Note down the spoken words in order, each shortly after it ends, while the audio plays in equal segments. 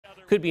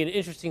Could be an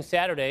interesting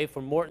Saturday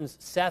for Morton's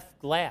Seth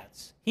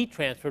Glatz. He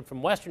transferred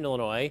from Western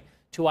Illinois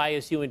to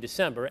ISU in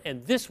December,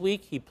 and this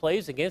week he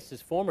plays against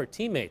his former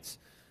teammates.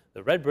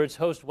 The Redbirds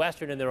host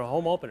Western in their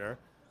home opener.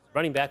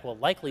 Running back will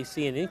likely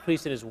see an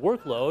increase in his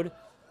workload,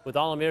 with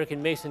All-American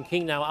Mason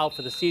King now out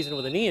for the season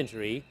with a knee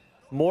injury.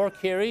 More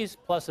carries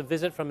plus a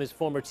visit from his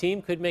former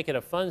team could make it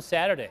a fun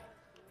Saturday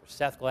for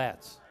Seth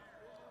Glatz.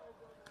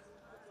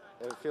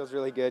 It feels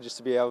really good just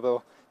to be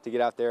able to get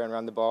out there and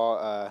run the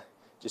ball,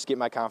 just get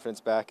my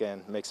confidence back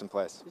and make some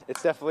plays.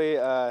 It's definitely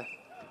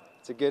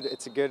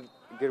it's a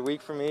good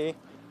week for me.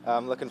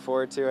 I'm looking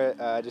forward to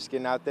it. Just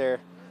getting out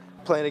there,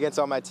 playing against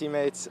all my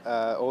teammates,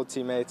 old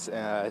teammates,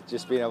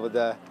 just being able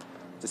to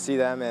see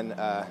them and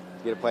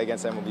get to play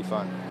against them will be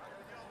fun.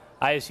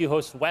 ISU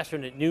hosts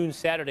Western at noon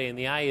Saturday in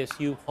the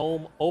ISU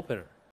home opener.